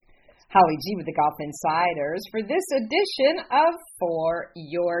Holly G with the Golf Insiders for this edition of For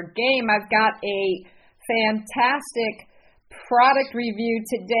Your Game. I've got a fantastic product review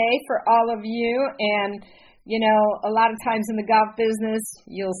today for all of you. And, you know, a lot of times in the golf business,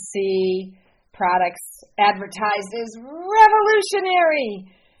 you'll see products advertised as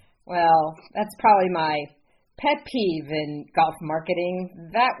revolutionary. Well, that's probably my pet peeve in golf marketing.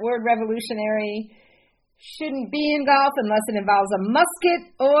 That word revolutionary shouldn't be in golf unless it involves a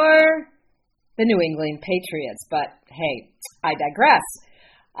musket or the New England Patriots. But hey, I digress.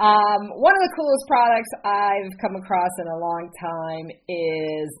 One of the coolest products I've come across in a long time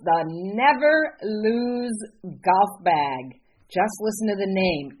is the Never Lose golf bag. Just listen to the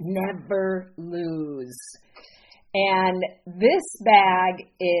name, Never Lose. And this bag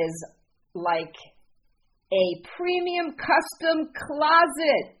is like a premium custom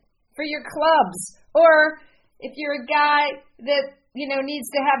closet for your clubs. Or if you're a guy that, you know, needs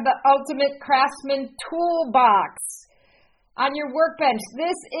to have the ultimate craftsman toolbox on your workbench,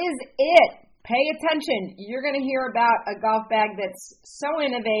 this is it. Pay attention. You're going to hear about a golf bag that's so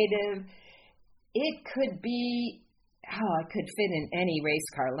innovative. It could be, it could fit in any race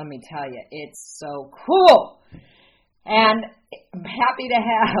car, let me tell you. It's so cool. And I'm happy to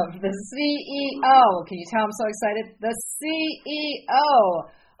have the CEO. Can you tell I'm so excited? The CEO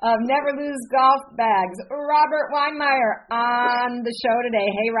of Never Lose Golf Bags, Robert Weinmeier, on the show today.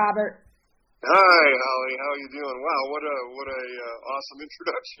 Hey, Robert. Hi, Holly. How are you doing? Wow, what a awesome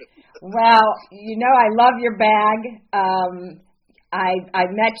introduction. Well, you know I love your bag. I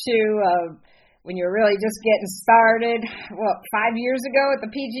met you when you were really just getting started. 5 years ago at the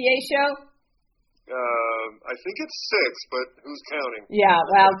PGA show? I think it's 6, but who's counting? Yeah,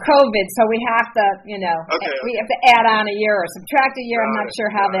 well, COVID, so we have to, we have to add on a year or subtract a year. I'm not sure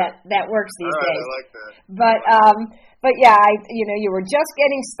how that works these days. I like that. But yeah, you were just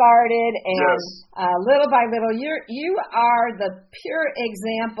getting started, and yes. Little by little, you are the pure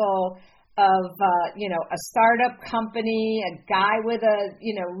example of a startup company, a guy with a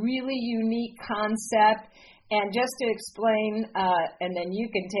really unique concept. And just to explain, and then you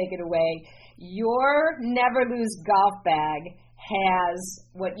can take it away. Your Never Lose golf bag has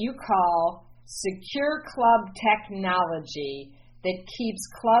what you call secure club technology that keeps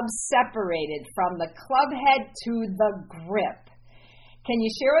clubs separated from the club head to the grip. Can you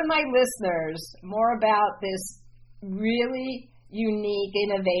share with my listeners more about this really unique,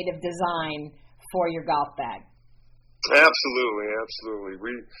 innovative design for your golf bag? Absolutely.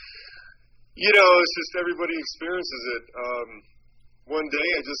 It's just everybody experiences it. One day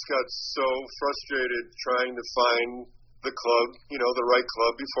I just got so frustrated trying to find the club, the right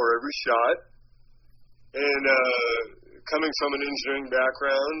club before every shot. And coming from an engineering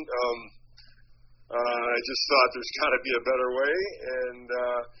background, I just thought there's got to be a better way, and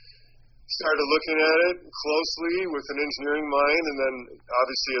started looking at it closely with an engineering mind. And then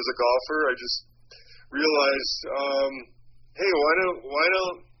obviously as a golfer, I just realized, hey,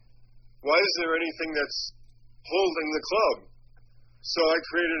 why is there anything that's holding the club? So I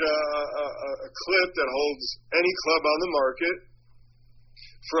created a clip that holds any club on the market,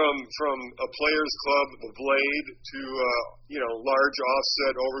 from a player's club, the blade, to large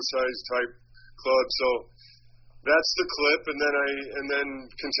offset, oversized type club. So that's the clip, and then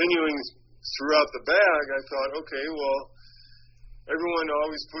continuing throughout the bag, I thought, okay, well, everyone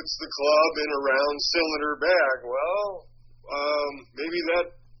always puts the club in a round cylinder bag. Well, maybe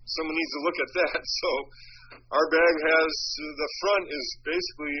someone needs to look at that. So our bag has, the front is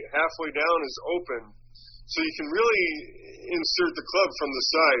basically halfway down is open, so you can really insert the club from the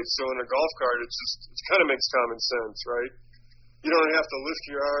side. So in a golf cart, it kind of makes common sense, right? You don't have to lift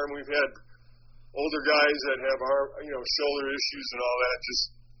your arm. We've had older guys that have shoulder issues and all that, just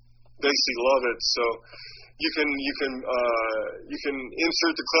basically love it. So you can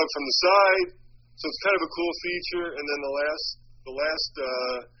insert the club from the side. So it's kind of a cool feature. And then the last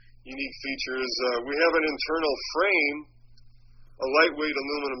unique feature is we have an internal frame, a lightweight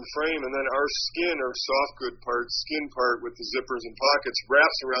aluminum frame, and then our skin, our soft good skin part with the zippers and pockets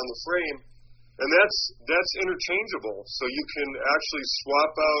wraps around the frame, and that's interchangeable. So you can actually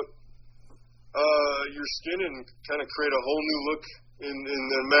swap out your skin and kind of create a whole new look in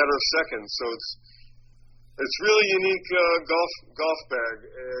a matter of seconds. So it's really unique golf bag,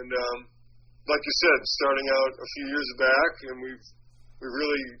 and like you said, starting out a few years back, and we've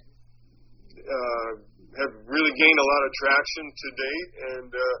really have really gained a lot of traction to date, and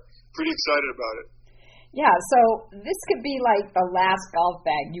pretty excited about it. Yeah, so this could be like the last golf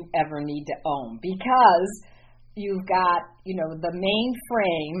bag you ever need to own, because you've got, the main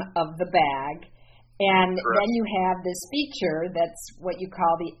frame of the bag, And Correct. then you have this feature that's what you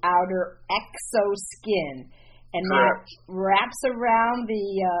call the outer exoskin. And Correct. that wraps around the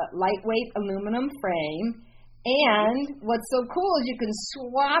lightweight aluminum frame. And what's so cool is you can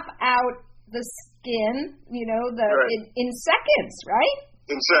swap out the skin, Right. in seconds, right?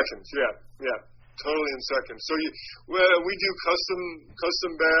 In seconds, yeah. Totally in seconds. So we do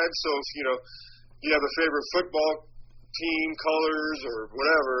custom bags. So if you have a favorite football team colors or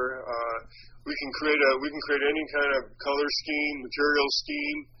whatever, we can create any kind of color scheme, material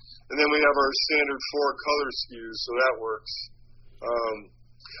scheme, and then we have our standard 4 color SKUs, so that works.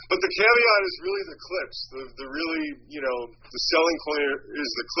 But the caveat is really the clips. The really the selling point is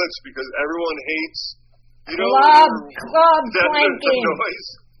the clips, because everyone hates club that clanking, noise,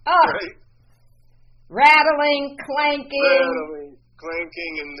 right? rattling, clanking.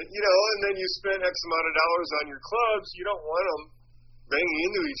 And then you spend X amount of dollars on your clubs. You don't want them banging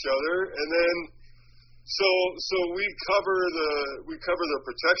into each other, and then so we cover the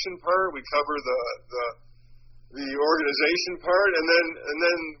protection part, we cover the organization part, and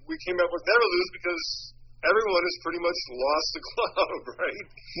then we came up with Never Lose because everyone has pretty much lost a club, right?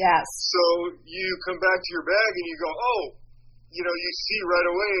 Yes. So you come back to your bag and you go, you see right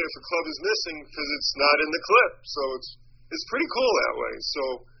away if a club is missing because it's not in the clip. So it's pretty cool that way. So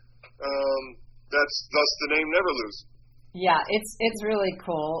that's thus the name Never Lose. Yeah, it's really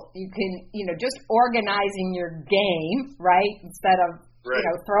cool. You can, just organizing your game, right? Instead of, right.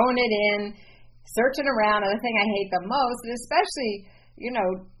 Throwing it in, searching around. And the thing I hate the most, especially,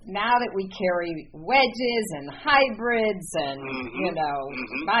 now that we carry wedges and hybrids and,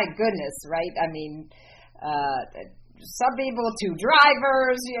 my goodness, right? I mean, some people 2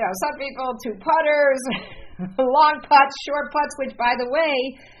 drivers, some people 2 putters, long putts, short putts, which, by the way,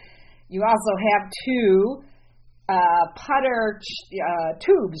 you also have 2 putter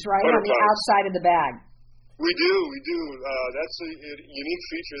tubes, right, putter on the pipes. outside of the bag. We do. That's a unique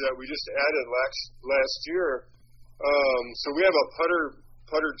feature that we just added last year. So we have a putter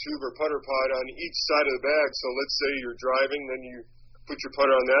tube or putter pod on each side of the bag. So let's say you're driving, then you put your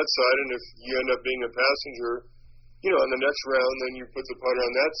putter on that side, and if you end up being a passenger, on the next round, then you put the putter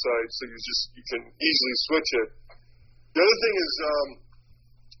on that side. So you can easily switch it. The other thing is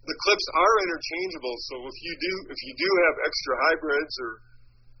the clips are interchangeable. So if you do have extra hybrids or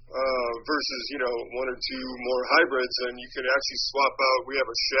versus 1 or 2 more hybrids, then you can actually swap out. We have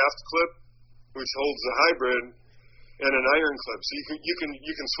a shaft clip which holds the hybrid and an iron clip. So you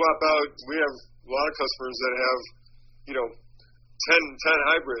can swap out. We have a lot of customers that have 10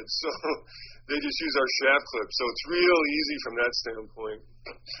 hybrids, so they just use our shaft clip. So it's real easy from that standpoint.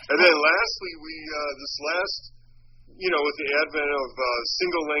 And then lastly, we with the advent of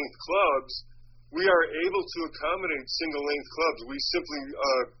single length clubs, we are able to accommodate single length clubs. We simply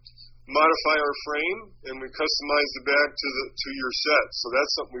modify our frame and we customize the bag to your set. So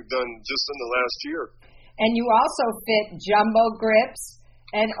that's something we've done just in the last year. And you also fit jumbo grips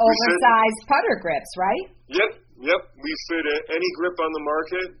and oversized putter grips, right? Yep. We fit any grip on the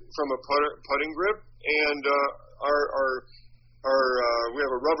market from a putting grip, and we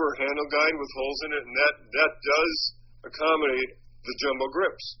have a rubber handle guide with holes in it, and that does accommodate the jumbo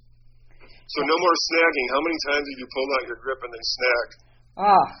grips. So no more snagging. How many times have you pulled out your grip and they snagged?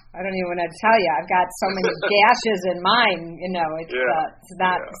 Oh, I don't even want to tell you. I've got so many gashes in mine.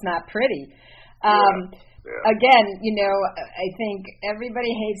 It's not pretty. Again, I think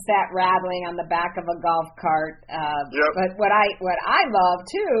everybody hates that rattling on the back of a golf cart. But what I love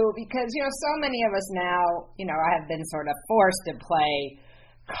too, because so many of us now, have been sort of forced to play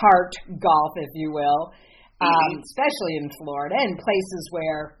cart golf, if you will. Especially in Florida and places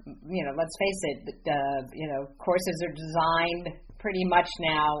where, let's face it, courses are designed pretty much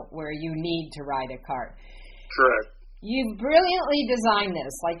now where you need to ride a cart. Correct. You've brilliantly designed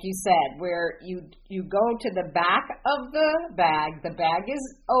this, like you said, where you go to the back of the bag. The bag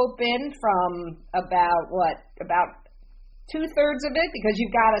is open from about 2/3 of it, because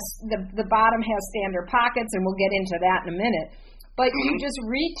you've got the bottom has standard pockets, and we'll get into that in a minute. But you just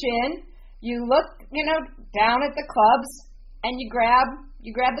reach in, you look, down at the clubs, and you grab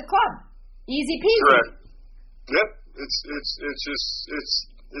the club. Easy peasy. Correct. Yep. It's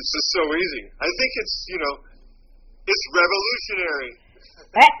just so easy. I think it's revolutionary.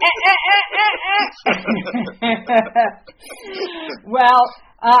 Well,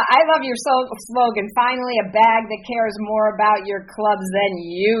 I love your slogan. Finally, a bag that cares more about your clubs than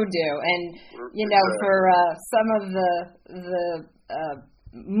you do. And for some of the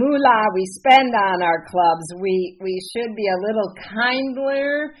moolah we spend on our clubs, we should be a little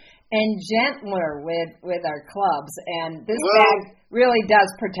kinder and gentler with our clubs. And this bag really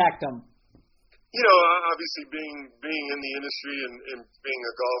does protect them. Obviously being in the industry and being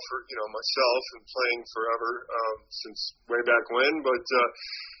a golfer, myself and playing forever, since way back when. But,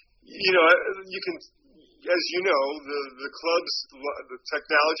 you can, as you know, the clubs, the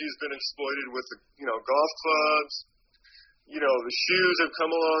technology has been exploited with golf clubs. The shoes have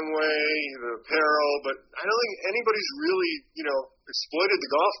come a long way, the apparel, but I don't think anybody's really, exploited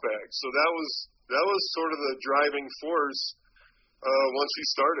the golf bag. So that was sort of the driving force, once we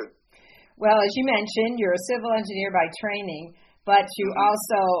started. Well, as you mentioned, you're a civil engineer by training, but you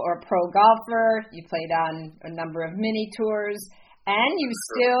also are a pro golfer. You played on a number of mini tours, and you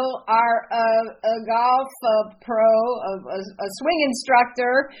still are a golf pro, a swing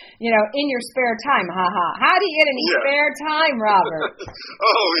instructor, in your spare time. How do you get any spare time, Robert?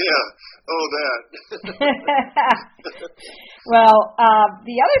 Oh, yeah. Oh, that. Well,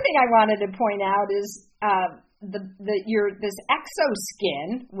 the other thing I wanted to point out is this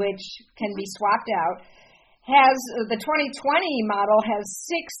exoskin, which can be swapped out, has the 2020 model has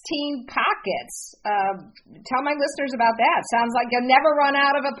 16 pockets. Tell my listeners about that. Sounds like you'll never run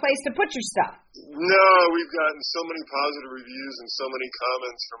out of a place to put your stuff. No, we've gotten so many positive reviews and so many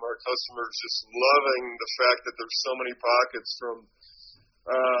comments from our customers just loving the fact that there's so many pockets from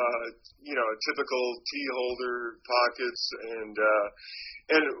typical tea holder pockets and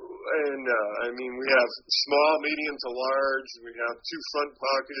I mean, we have small, medium to large. We have two front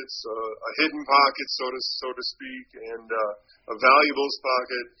pockets, a hidden pocket, so to speak, and a valuables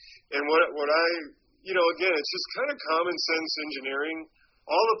pocket. And what I, again, it's just kind of common sense engineering.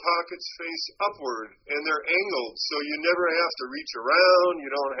 All the pockets face upward, and they're angled, so you never have to reach around.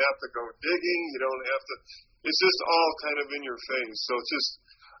 You don't have to go digging. You don't have to. It's just all kind of in your face. So it's just,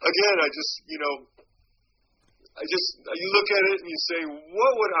 again, you look at it and you say,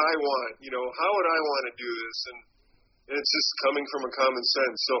 what would I want? How would I want to do this? And it's just coming from a common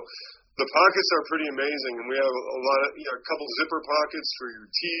sense. So the pockets are pretty amazing, and we have a couple zipper pockets for your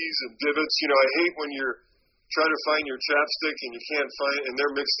tees and divots. I hate when you're trying to find your chapstick and you can't find it, and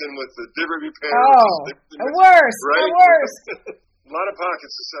they're mixed in with the divot repair. Oh, the worst, right? The worst. A lot of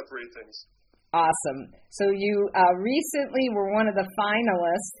pockets to separate things. Awesome. So you recently were one of the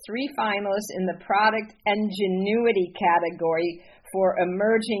finalists, 3 finalists in the Product Ingenuity category for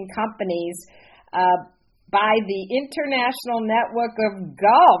emerging companies by the International Network of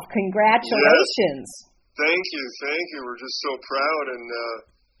Golf. Congratulations. Yes. Thank you. We're just so proud and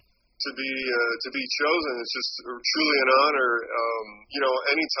to be chosen. It's just truly an honor.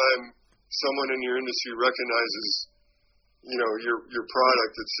 Anytime someone in your industry recognizes your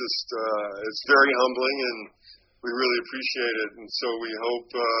product, it's just it's very humbling, and we really appreciate it. And so we hope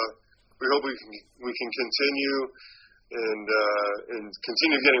we can continue and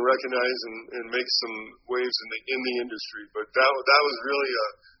continue getting recognized and make some waves in the industry. But that was really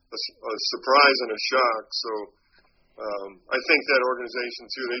a surprise and a shock. So I thank that organization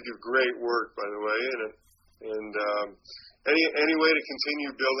too. They do great work, by the way, and any way to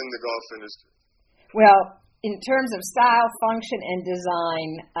continue building the golf industry. Well, in terms of style, function, and design,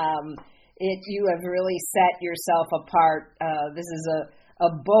 you have really set yourself apart. This is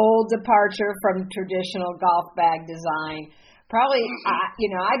a bold departure from traditional golf bag design. Probably,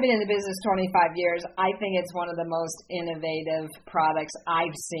 I've been in the business 25 years. I think it's one of the most innovative products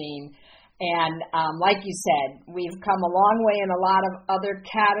I've seen. And like you said, we've come a long way in a lot of other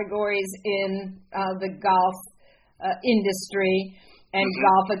categories in the golf industry and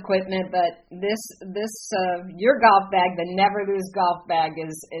golf equipment, but this your golf bag, the Never Lose golf bag,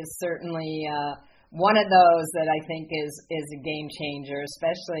 is certainly one of those that I think is a game changer,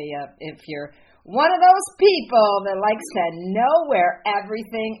 especially if you're one of those people that likes to know where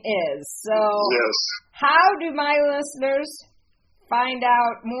everything is. So yes. How do my listeners find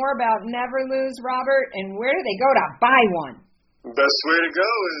out more about Never Lose, Robert, and where do they go to buy one? Best way to go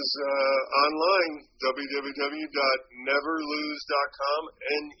is online, www.neverlooz.com,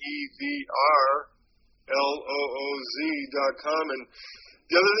 NEVRLOOZ.com. And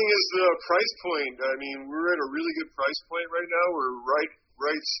the other thing is the price point. I mean, we're at a really good price point right now. We're right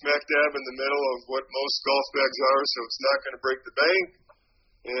smack dab in the middle of what most golf bags are, so it's not going to break the bank.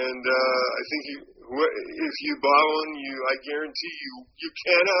 And I think if you buy one, I guarantee you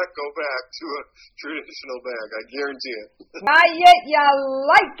cannot go back to a traditional bag. I guarantee it. Not yet, you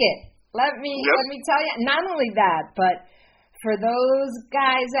like it. Let me tell you. Not only that, but for those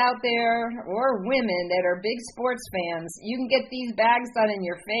guys out there or women that are big sports fans, you can get these bags done in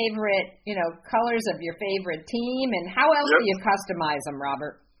your favorite, colors of your favorite team. And how else do you customize them,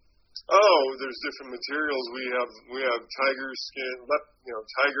 Robert? Oh, there's different materials. We have tiger skin,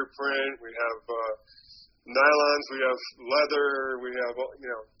 tiger print. We have nylons, we have leather, we have,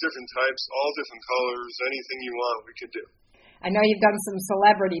 different types, all different colors, anything you want, we can do. I know you've done some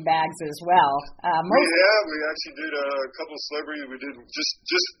celebrity bags as well. We actually did a couple of celebrities. We did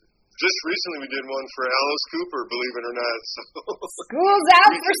just recently. We did one for Alice Cooper, believe it or not. So school's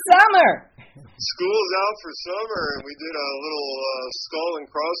out for summer. School's out for summer, and we did a little skull and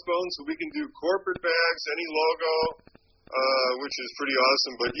crossbones. So we can do corporate bags, any logo, which is pretty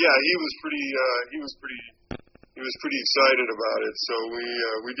awesome. But yeah, he was pretty excited about it. So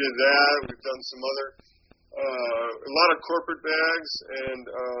we did that. We've done some other. A lot of corporate bags, and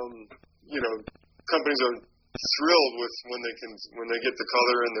companies are thrilled with when they get the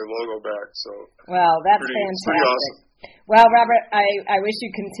color and their logo back. So well, that's fantastic. Pretty awesome. Well, Robert, I wish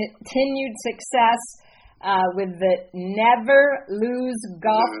you continued success with the Never Lose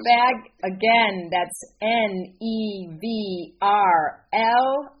golf bag. Again, that's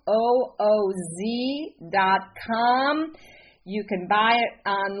NEVRLOOZ.com. You can buy it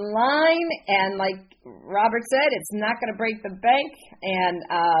online, and like Robert said, it's not going to break the bank, and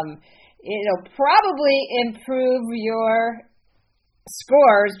it'll probably improve your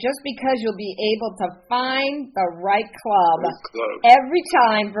scores just because you'll be able to find the right club every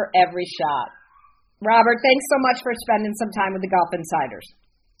time for every shot. Robert, thanks so much for spending some time with the Golf Insiders.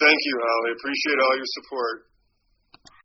 Thank you, Holly. Appreciate all your support.